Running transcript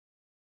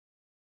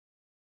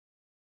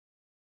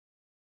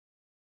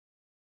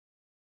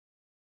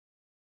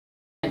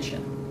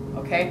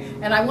okay?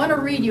 And I want to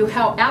read you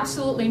how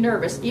absolutely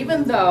nervous,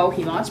 even though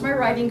he launched my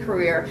writing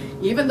career,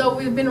 even though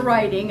we've been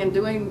writing and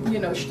doing, you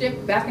know,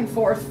 shtick back and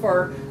forth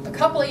for a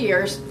couple of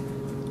years,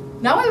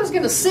 now I was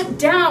going to sit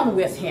down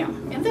with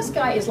him. And this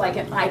guy is like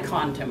an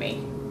icon to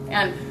me.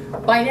 And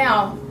by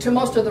now, to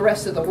most of the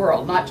rest of the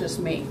world, not just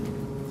me.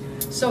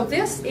 So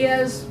this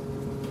is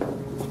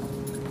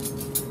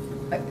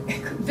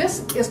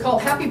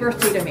called Happy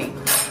Birthday to Me.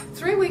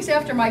 3 weeks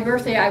after my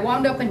birthday, I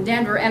wound up in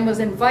Denver and was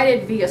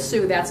invited via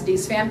Sue, that's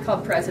Dee's fan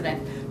club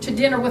president, to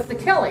dinner with the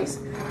Kelleys.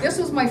 This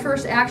was my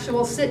first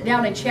actual sit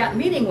down and chat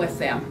meeting with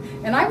them.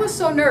 And I was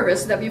so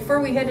nervous that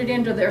before we headed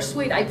into their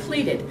suite, I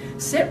pleaded,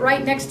 sit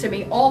right next to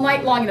me all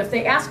night long, and if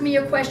they ask me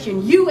a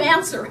question, you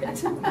answer it.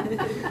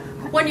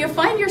 When you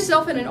find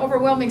yourself in an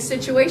overwhelming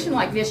situation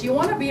like this, you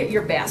want to be at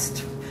your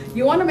best.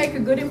 You want to make a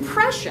good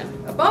impression.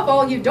 Above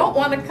all, you don't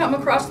want to come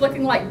across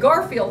looking like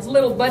Garfield's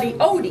little buddy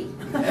Odie.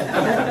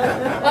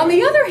 On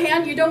the other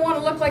hand, you don't want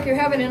to look like you're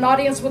having an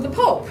audience with the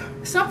Pope.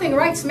 Something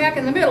right smack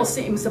in the middle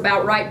seems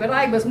about right, but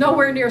I was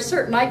nowhere near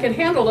certain I could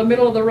handle a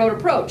middle-of-the-road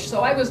approach,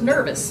 so I was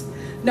nervous.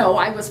 No,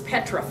 I was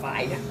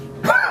petrified.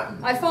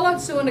 I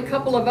followed Sue and a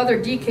couple of other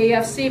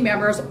DKFC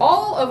members,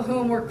 all of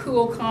whom were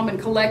cool, calm, and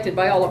collected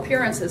by all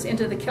appearances,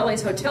 into the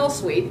Kelly's hotel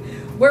suite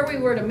where we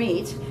were to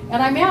meet,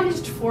 and I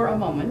managed for a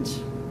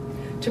moment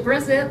to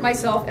present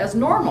myself as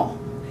normal.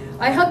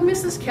 I hugged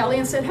Mrs. Kelley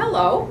and said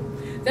hello.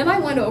 Then I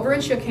went over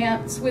and shook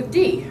hands with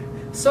Dee.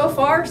 So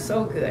far,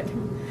 so good.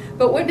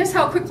 But witness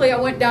how quickly I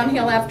went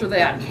downhill after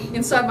that,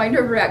 inside my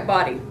nerve-wracked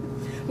body.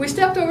 We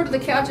stepped over to the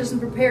couches and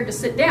prepared to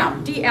sit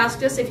down. Dee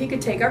asked us if he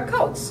could take our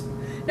coats.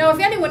 Now, if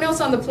anyone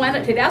else on the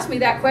planet had asked me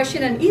that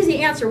question, an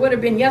easy answer would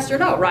have been yes or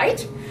no,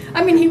 right?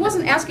 I mean, he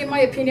wasn't asking my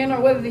opinion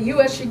on whether the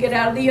U.S. should get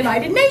out of the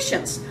United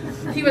Nations.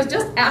 He was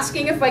just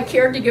asking if I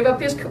cared to give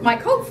up my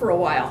coat for a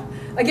while.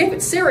 I gave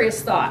it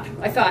serious thought.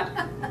 I thought,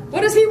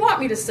 what does he want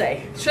me to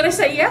say? Should I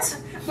say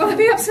yes? Will he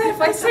be upset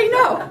if I say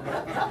no?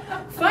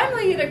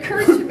 Finally, it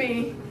occurred to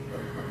me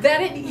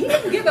that he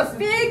didn't give a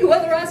fig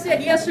whether I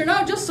said yes or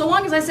no, just so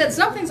long as I said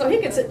something so he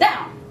could sit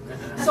down.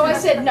 So I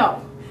said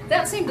no.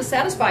 That seemed to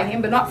satisfy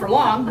him, but not for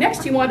long.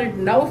 Next, he wanted to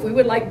know if we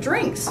would like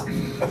drinks.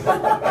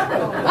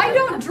 I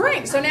don't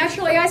drink, so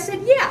naturally I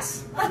said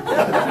yes. Well,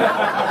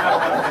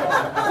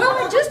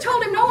 I just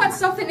told him no on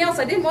something else.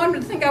 I didn't want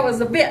him to think I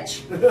was a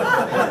bitch.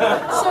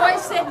 So I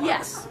said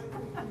yes.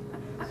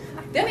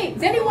 Then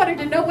he wanted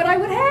to know what I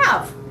would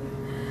have.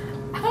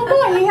 Oh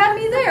boy, he had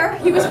me there.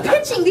 He was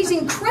pitching these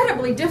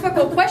incredibly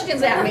difficult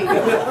questions at me, and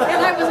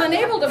I was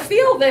unable to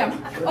field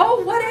them.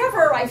 Oh,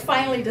 whatever, I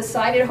finally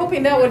decided,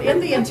 hoping that would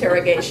end the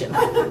interrogation.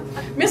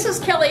 Mrs.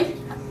 Kelley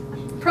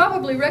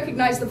probably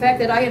recognized the fact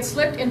that I had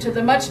slipped into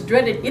the much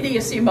dreaded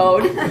idiocy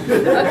mode,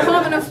 a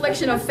common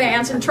affliction of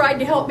fans, and tried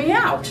to help me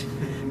out.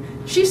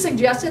 She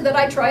suggested that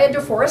I try a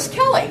DeForest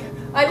Kelley.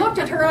 I looked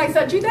at her and I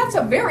thought, gee, that's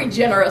a very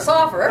generous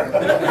offer.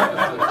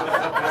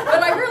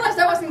 But I realized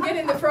I wasn't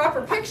getting the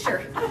proper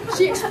picture.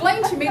 She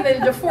explained to me that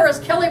a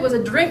DeForest Kelley was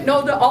a drink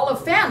known to all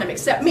of fandom,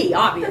 except me,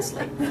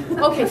 obviously.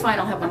 Okay, fine,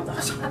 I'll have one of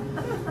those.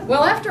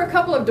 Well, after a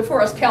couple of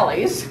DeForest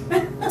Kelleys,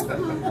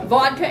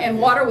 vodka and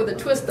water with a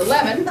twist of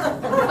lemon,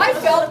 I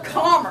felt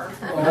calmer.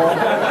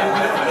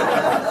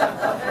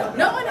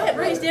 No one had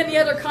raised any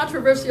other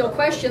controversial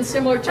questions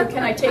similar to,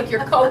 can I take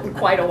your coat, in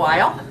quite a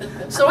while.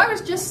 So I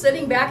was just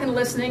sitting back and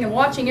listening and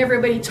watching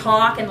everybody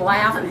talk and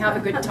laugh and have a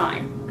good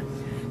time.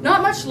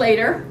 Not much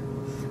later,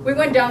 we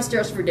went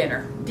downstairs for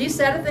dinner. Dee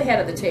sat at the head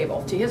of the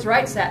table. To his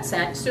right sat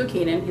Sue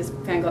Keenan, his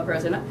fan club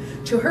president.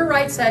 To her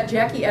right sat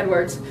Jackie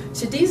Edwards.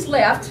 To Dee's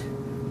left,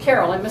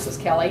 Carol and Mrs.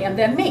 Kelley, and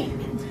then me.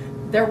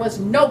 There was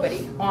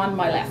nobody on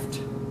my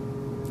left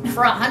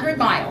for 100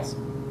 miles.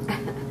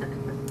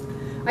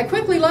 I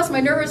quickly lost my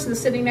nervousness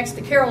sitting next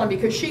to Carolyn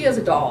because she is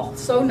a doll,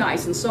 so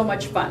nice and so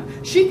much fun.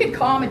 She could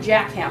calm a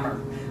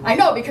jackhammer. I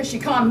know, because she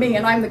calmed me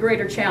and I'm the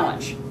greater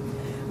challenge.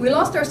 We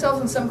lost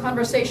ourselves in some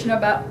conversation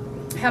about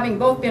having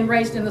both been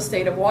raised in the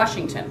state of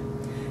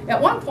Washington.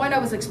 At one point I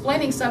was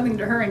explaining something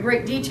to her in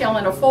great detail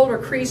and a folder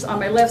crease on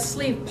my left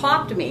sleeve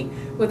popped me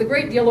with a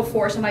great deal of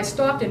force, and I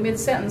stopped in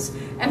mid-sentence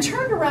and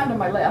turned around to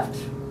my left,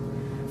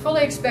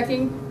 fully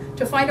expecting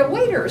to find a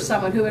waiter or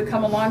someone who had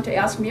come along to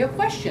ask me a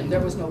question. There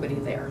was nobody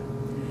there.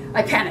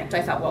 I panicked.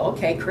 I thought, well,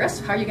 okay, Chris,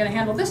 how are you going to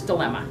handle this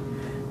dilemma?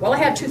 Well, I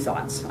had two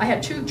thoughts. I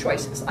had two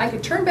choices. I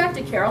could turn back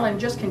to Carol and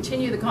just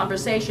continue the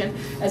conversation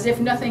as if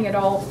nothing at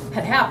all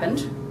had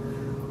happened,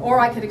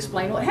 or I could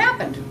explain what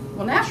happened.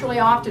 Well, naturally,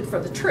 I opted for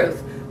the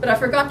truth, but I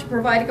forgot to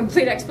provide a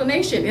complete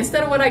explanation.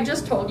 Instead of what I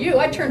just told you,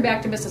 I turned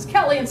back to Mrs.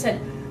 Kelley and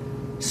said,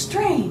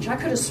 strange, I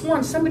could have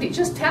sworn somebody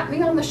just tapped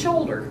me on the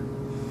shoulder.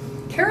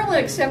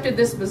 Carolyn accepted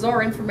this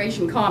bizarre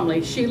information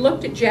calmly. She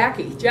looked at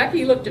Jackie.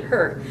 Jackie looked at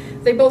her.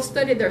 They both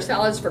studied their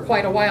salads for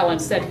quite a while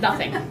and said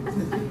nothing.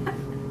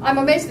 I'm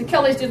amazed the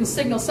Kelleys didn't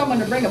signal someone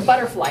to bring a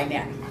butterfly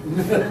net.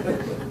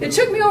 It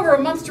took me over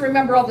a month to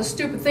remember all the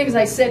stupid things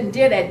I said and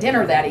did at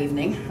dinner that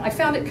evening. I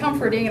found it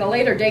comforting at a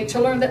later date to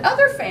learn that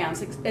other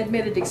fans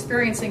admitted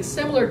experiencing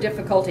similar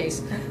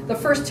difficulties the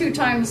first few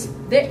times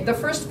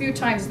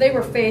they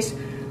were faced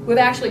with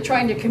actually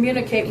trying to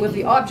communicate with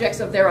the objects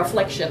of their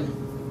affliction.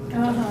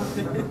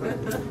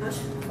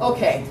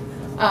 Okay,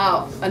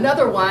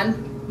 another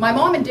one. My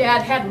mom and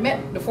dad hadn't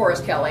met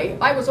DeForest Kelley.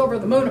 I was over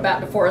the moon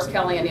about DeForest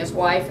Kelley and his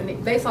wife,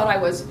 and they thought I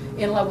was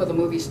in love with a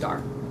movie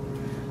star.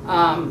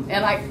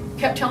 And I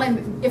kept telling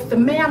them, if the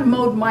man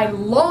mowed my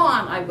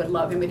lawn, I would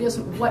love him. It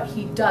isn't what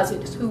he does,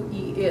 it's who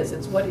he is.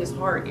 It's what his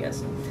heart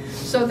is.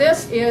 So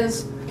this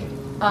is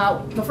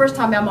the first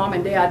time my mom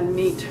and dad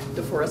meet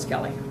DeForest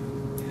Kelley.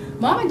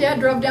 Mom and dad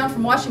drove down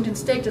from Washington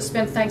State to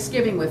spend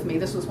Thanksgiving with me.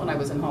 This was when I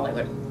was in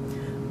Hollywood.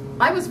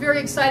 I was very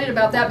excited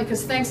about that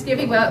because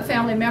Thanksgiving without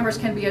family members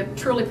can be a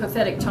truly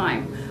pathetic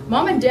time.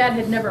 Mom and Dad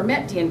had never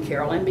met Dee and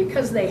Carolyn.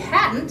 Because they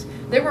hadn't,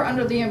 they were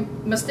under the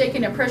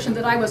mistaken impression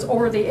that I was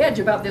over the edge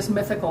about this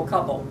mythical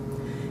couple.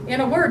 In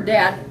a word,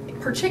 Dad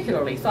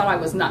particularly thought I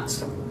was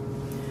nuts.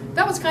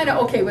 That was kind of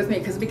okay with me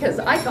because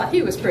I thought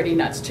he was pretty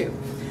nuts too.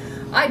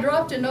 I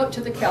dropped a note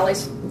to the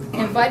Kelleys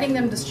inviting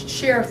them to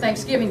share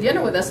Thanksgiving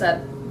dinner with us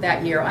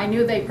that year. I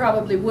knew they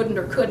probably wouldn't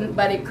or couldn't,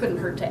 but it couldn't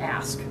hurt to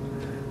ask.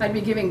 I'd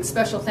be giving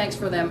special thanks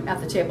for them at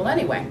the table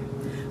anyway.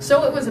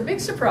 So it was a big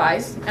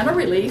surprise and a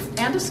relief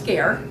and a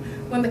scare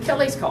when the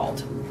Kelleys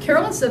called.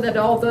 Carolyn said that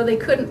although they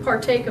couldn't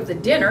partake of the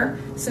dinner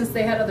since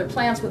they had other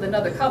plans with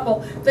another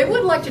couple, they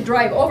would like to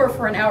drive over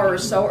for an hour or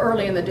so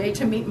early in the day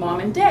to meet Mom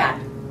and Dad.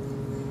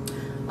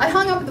 I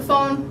hung up the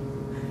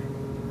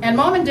phone and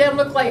Mom and Dad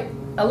looked like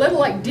a little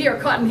like deer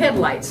caught in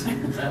headlights.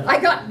 I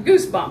got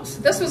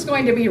goosebumps. This was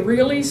going to be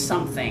really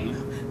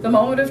something. The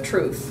moment of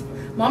truth.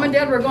 Mom and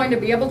Dad were going to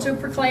be able to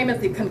proclaim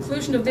at the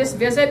conclusion of this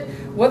visit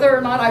whether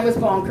or not I was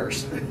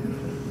bonkers.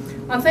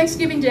 On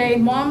Thanksgiving Day,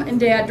 Mom and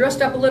Dad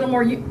dressed up a little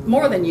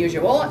more than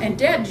usual, and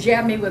Dad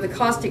jabbed me with a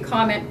caustic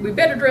comment, "We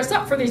better dress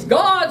up for these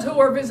gods who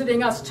are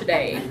visiting us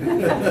today."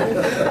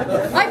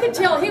 I could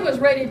tell he was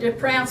ready to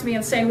pronounce me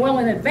insane well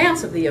in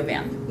advance of the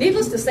event.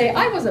 Needless to say,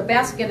 I was a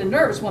basket of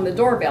nerves when the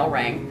doorbell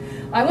rang.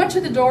 I went to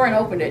the door and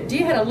opened it. Dee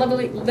had a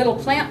lovely little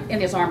plant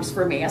in his arms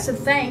for me. I said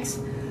thanks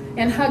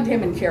and hugged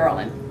him and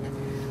Carolyn.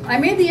 I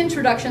made the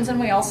introductions and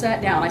we all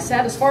sat down. I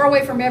sat as far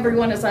away from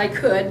everyone as I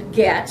could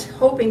get,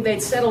 hoping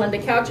they'd settle into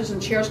couches and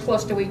chairs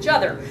close to each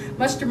other.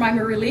 Much to my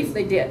relief,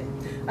 they did.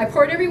 I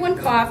poured everyone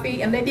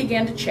coffee and they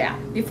began to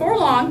chat. Before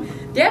long,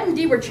 Dad and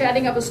Dee were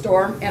chatting up a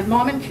storm and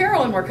Mom and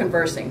Carolyn were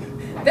conversing.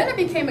 Then it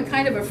became a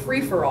kind of a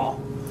free-for-all.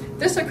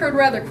 This occurred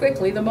rather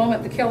quickly the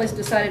moment the Kelleys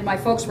decided my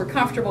folks were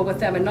comfortable with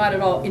them and not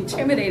at all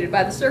intimidated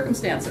by the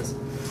circumstances.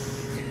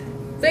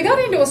 They got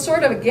into a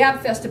sort of a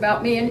gabfest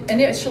about me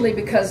initially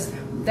because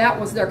that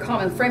was their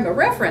common frame of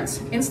reference.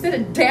 Instead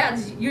of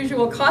Dad's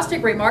usual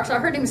caustic remarks, I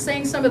heard him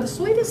saying some of the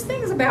sweetest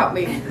things about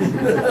me.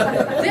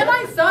 Then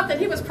I thought that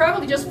he was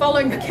probably just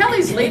following the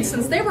Kelleys' lead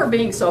since they were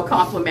being so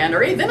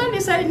complimentary. Then I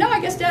decided, no,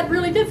 I guess Dad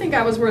really did think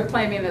I was worth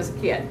claiming as a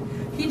kid.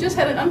 He just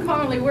had an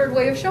uncommonly weird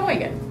way of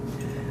showing it.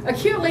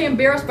 Acutely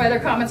embarrassed by their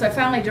comments, I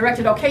finally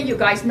directed, "Okay, you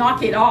guys,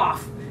 knock it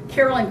off."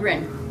 Carolyn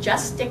grinned.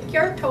 "Just stick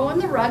your toe in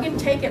the rug and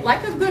take it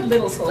like a good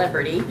little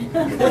celebrity."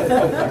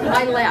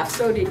 I laughed,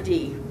 so did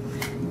Dee.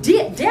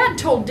 Dad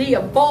told Dee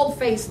a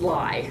bald-faced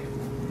lie.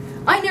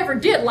 I never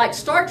did like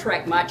Star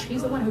Trek much.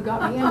 He's the one who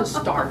got me into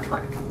Star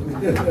Trek.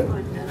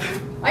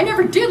 I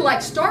never did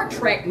like Star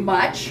Trek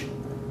much,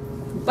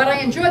 but I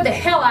enjoyed the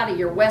hell out of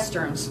your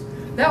Westerns.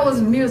 That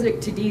was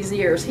music to Dee's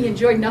ears. He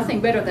enjoyed nothing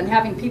better than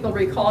having people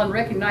recall and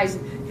recognize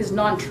his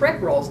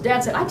non-Trek roles.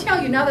 Dad said, "I tell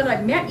you, now that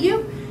I've met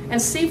you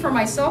and see for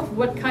myself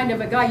what kind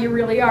of a guy you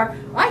really are,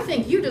 I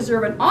think you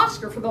deserve an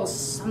Oscar for those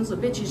sons of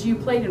bitches you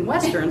played in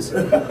Westerns.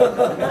 Sitting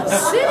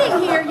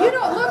here, you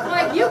don't look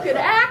like you could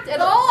act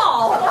at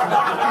all."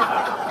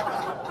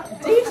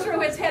 Dee threw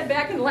his head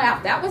back and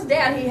laughed. That was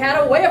Dad. He had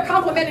a way of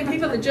complimenting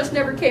people that just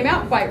never came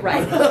out quite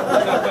right.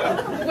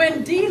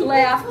 When Dee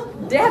laughed,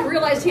 Dad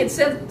realized he had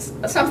said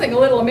something a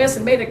little amiss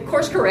and made a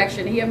course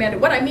correction. He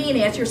amended, "What I mean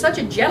is, you're such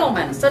a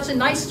gentleman, such a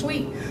nice,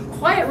 sweet,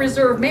 quiet,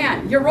 reserved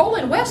man. Your role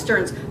in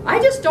Westerns, I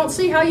just don't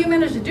see how you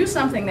managed to do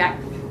something that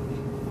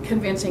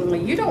convincingly.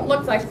 You don't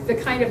look like the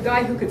kind of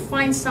guy who could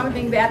find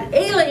something that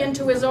alien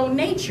to his own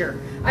nature.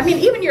 I mean,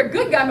 even your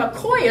good guy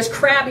McCoy is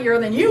crabbier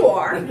than you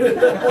are."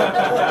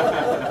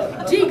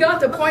 Dee got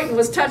the point and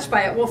was touched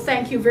by it. "Well,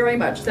 thank you very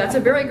much. That's a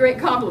very great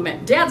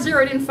compliment." Dad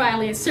zeroed in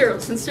finally and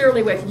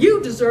sincerely with,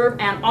 "You deserve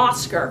an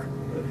Oscar."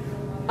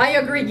 I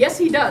agreed, "Yes,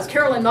 he does."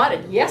 Carolyn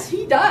nodded, "Yes,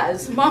 he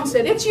does." Mom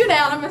said, "It's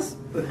unanimous."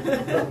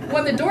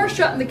 When the door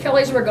shut and the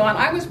Kelleys were gone,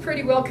 I was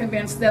pretty well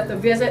convinced that the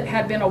visit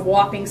had been a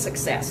whopping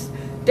success.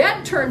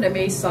 Dad turned to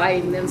me,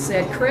 sighed, and then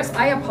said, "Chris,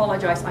 I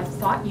apologize. I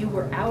thought you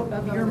were out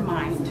of your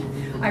mind.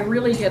 I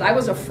really did. I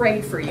was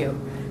afraid for you.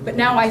 But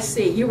now I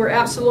see. You were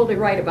absolutely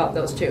right about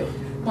those two."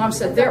 Mom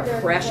said, "They're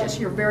precious.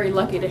 You're very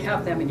lucky to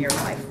have them in your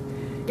life."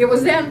 It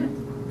was then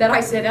that I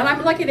said, "And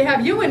I'm lucky to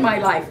have you in my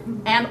life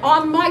and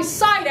on my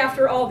side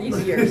after all these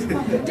years."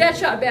 Dad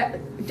shot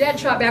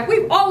back,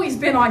 "We've always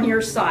been on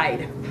your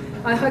side."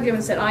 I hugged him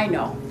and said, "I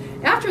know."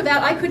 After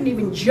that, I couldn't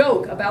even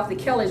joke about the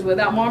Kelleys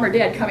without Mom or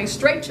Dad coming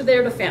straight to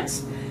their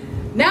defense.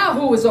 Now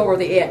who was over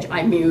the edge,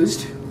 I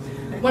mused.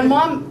 When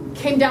Mom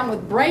came down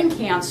with brain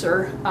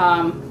cancer,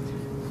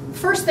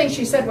 First thing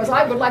she said was,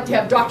 I would like to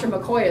have Dr.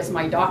 McCoy as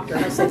my doctor.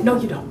 And I said, no,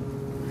 you don't.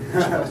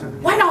 She goes,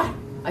 why not?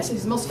 I said,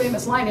 his most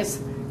famous line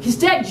is, he's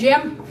dead,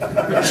 Jim.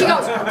 She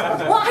goes,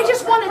 well, I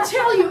just want to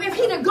tell you, if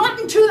he'd have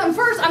gotten to them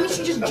first, I mean,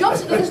 she just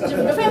jumps into this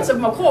defense of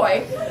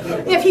McCoy.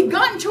 If he'd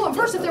gotten to them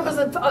first, if there was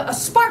a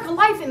spark of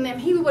life in them,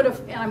 he would have,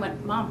 and I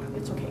went, Mom,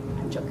 it's okay,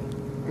 I'm joking.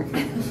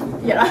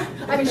 You know,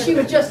 I mean, she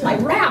was just like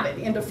rabid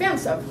in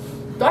defense of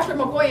Dr.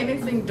 McCoy and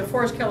anything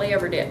DeForest Kelley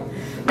ever did.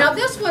 Now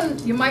this one,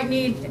 you might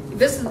need,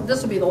 this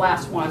will be the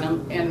last one,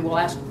 and we'll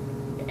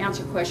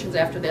answer questions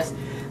after this.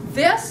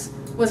 This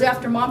was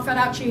after Mom found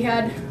out she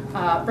had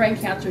brain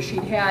cancer.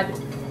 She'd had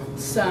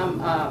some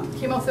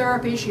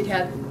chemotherapy, she'd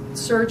had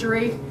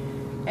surgery,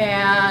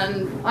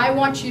 and I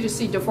want you to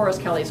see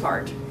DeForest Kelley's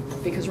heart,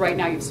 because right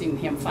now you've seen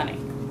him funny.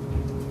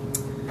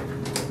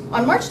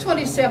 On March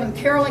 27th,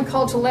 Carolyn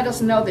called to let us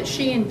know that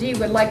she and Dee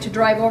would like to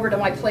drive over to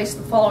my place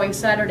the following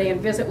Saturday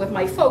and visit with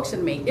my folks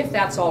and me, if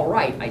that's all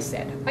right, I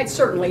said. It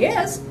certainly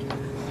is.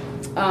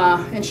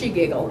 And she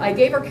giggled. I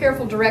gave her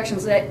careful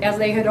directions as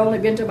they had only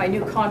been to my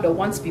new condo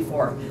once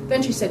before.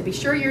 Then she said, be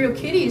sure your new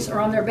kitties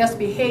are on their best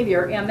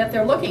behavior and that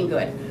they're looking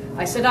good.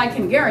 I said, I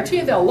can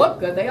guarantee they'll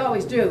look good. They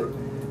always do.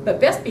 But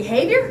best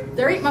behavior?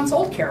 They're 8 months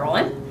old,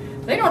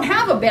 Carolyn. They don't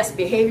have a best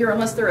behavior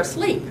unless they're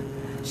asleep.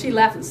 She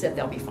laughed and said,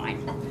 they'll be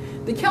fine.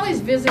 The Kelleys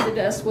visited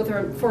us with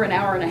her for an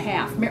hour and a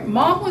half.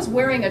 Mom was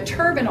wearing a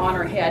turban on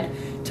her head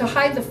to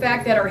hide the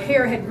fact that her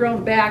hair had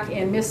grown back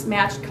in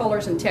mismatched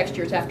colors and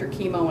textures after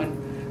chemo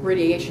and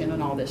radiation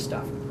and all this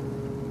stuff.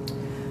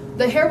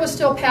 The hair was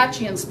still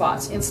patchy in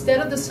spots.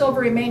 Instead of the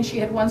silvery mane she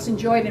had once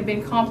enjoyed and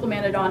been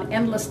complimented on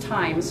endless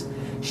times,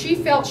 she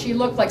felt she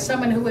looked like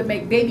someone who would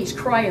make babies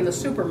cry in the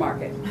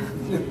supermarket.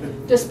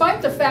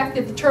 Despite the fact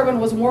that the turban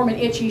was warm and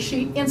itchy,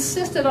 she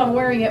insisted on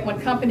wearing it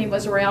when company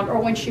was around or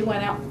when she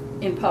went out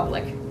in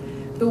public.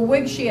 The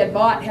wig she had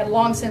bought had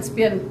long since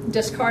been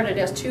discarded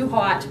as too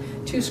hot,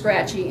 too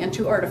scratchy, and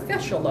too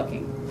artificial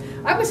looking.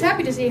 I was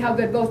happy to see how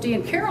good both Dee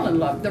and Carolyn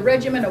looked. The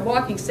regimen of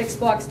walking 6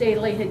 blocks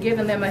daily had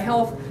given them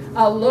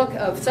a look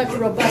of such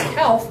robust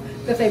health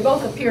that they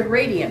both appeared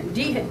radiant.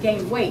 Dee had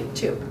gained weight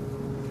too.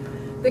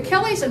 The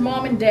Kelleys and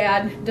Mom and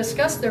Dad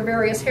discussed their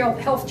various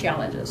health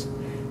challenges.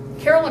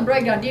 Carolyn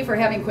bragged on Dee for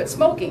having quit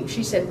smoking.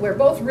 She said, we're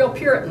both real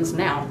Puritans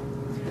now.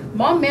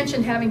 Mom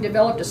mentioned having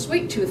developed a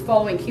sweet tooth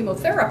following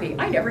chemotherapy.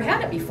 I never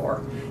had it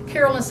before.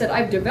 Carolyn said,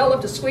 I've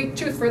developed a sweet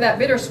tooth for that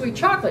bittersweet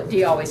chocolate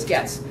Dee always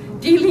gets.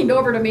 Dee leaned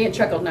over to me and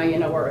chuckled, now you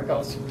know where it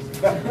goes.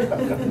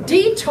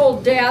 Dee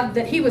told Dad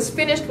that he was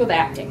finished with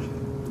acting.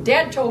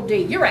 Dad told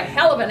Dee, you're a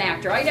hell of an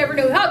actor. I never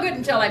knew how good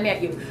until I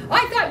met you.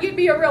 I thought you'd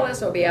be a real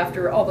SOB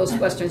after all those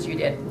questions you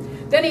did.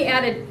 Then he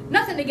added,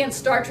 nothing against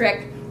Star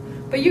Trek,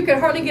 but you could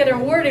hardly get a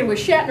word in with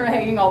Shatner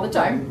hogging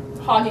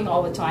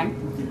all the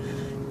time.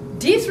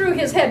 Dee threw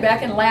his head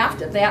back and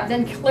laughed at that,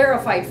 then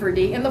clarified for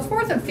Dee. In the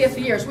 4th and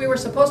 5th years, we were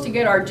supposed to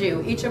get our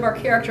due. Each of our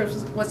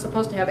characters was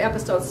supposed to have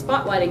episodes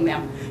spotlighting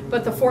them,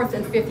 but the 4th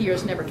and 5th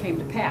years never came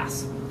to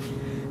pass.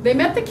 They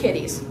met the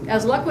kiddies.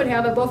 As luck would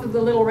have it, both of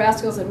the little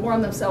rascals had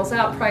worn themselves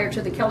out prior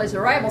to the Kelleys'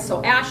 arrival,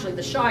 so Ashley,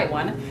 the shy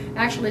one,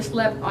 actually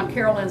slept on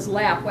Carolyn's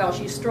lap while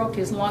she stroked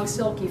his long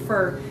silky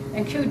fur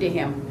and cooed to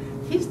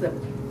him. He's the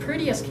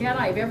prettiest cat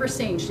I've ever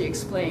seen, she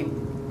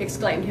exclaimed.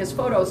 His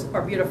photos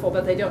are beautiful,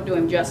 but they don't do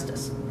him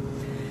justice.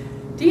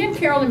 Dee and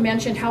Carolyn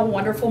mentioned how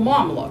wonderful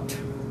Mom looked.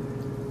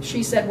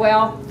 She said,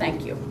 well,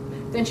 thank you.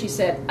 Then she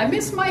said, I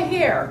miss my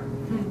hair.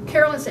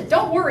 Carolyn said,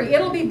 don't worry,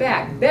 it'll be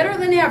back, better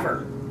than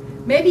ever.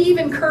 Maybe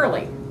even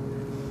curly.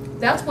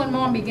 That's when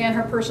Mom began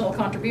her personal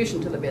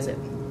contribution to the visit.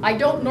 I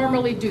don't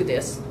normally do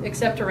this,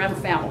 except around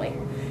family.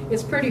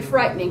 It's pretty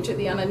frightening to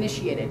the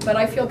uninitiated, but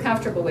I feel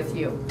comfortable with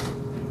you.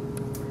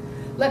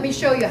 Let me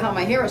show you how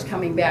my hair is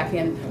coming back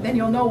in, then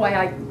you'll know why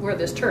I wear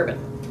this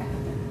turban.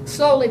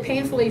 Slowly,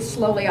 painfully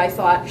slowly, I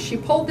thought, she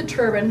pulled the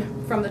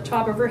turban from the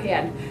top of her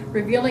head,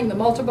 revealing the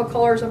multiple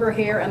colors of her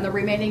hair and the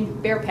remaining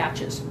bare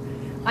patches.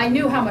 I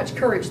knew how much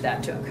courage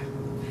that took.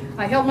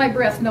 I held my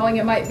breath, knowing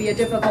it might be a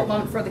difficult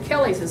moment for the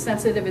Kelleys, as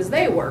sensitive as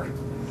they were.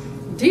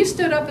 Dee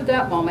stood up at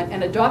that moment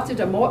and adopted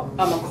a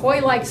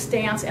McCoy-like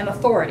stance and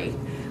authority,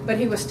 but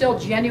he was still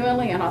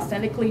genuinely and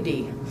authentically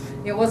Dee.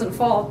 It wasn't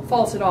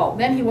false at all.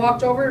 Then he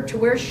walked over to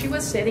where she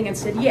was sitting and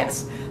said,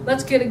 yes,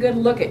 let's get a good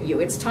look at you.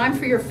 It's time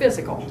for your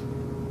physical.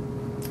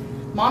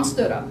 Mom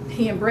stood up.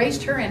 He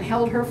embraced her and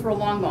held her for a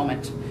long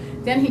moment.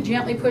 Then he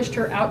gently pushed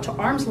her out to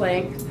arm's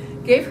length,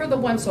 gave her the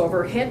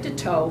once-over, head to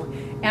toe,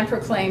 and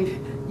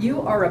proclaimed,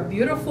 you are a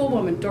beautiful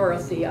woman,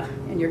 Dorothea,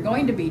 and you're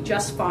going to be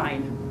just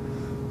fine.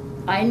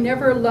 I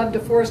never loved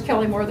DeForest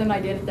Kelley more than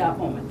I did at that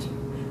moment.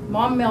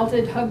 Mom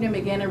melted, hugged him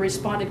again, and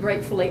responded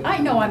gratefully, I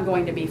know I'm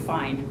going to be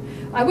fine.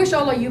 I wish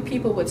all of you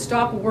people would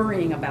stop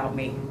worrying about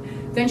me.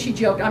 Then she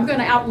joked, I'm going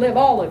to outlive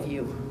all of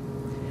you.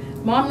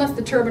 Mom left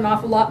the turban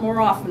off a lot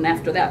more often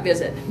after that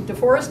visit.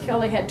 DeForest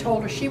Kelley had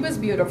told her she was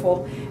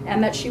beautiful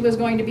and that she was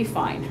going to be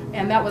fine,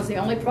 and that was the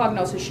only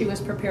prognosis she was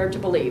prepared to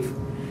believe.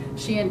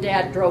 She and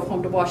Dad drove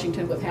home to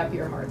Washington with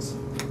happier hearts.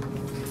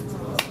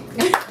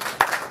 I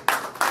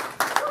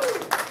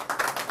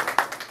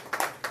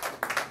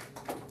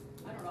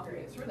don't know.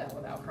 through that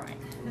without crying.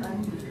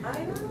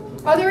 I know.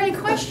 Are there any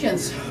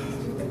questions?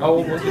 How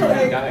old was he when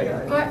he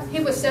died? He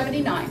was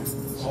 79.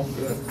 Oh,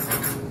 good.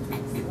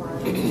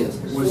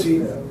 Was he,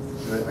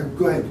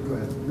 go ahead.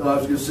 No, I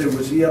was gonna say,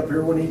 was he up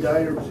here when he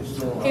died, or was he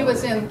still alive? He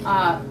was in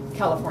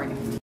California.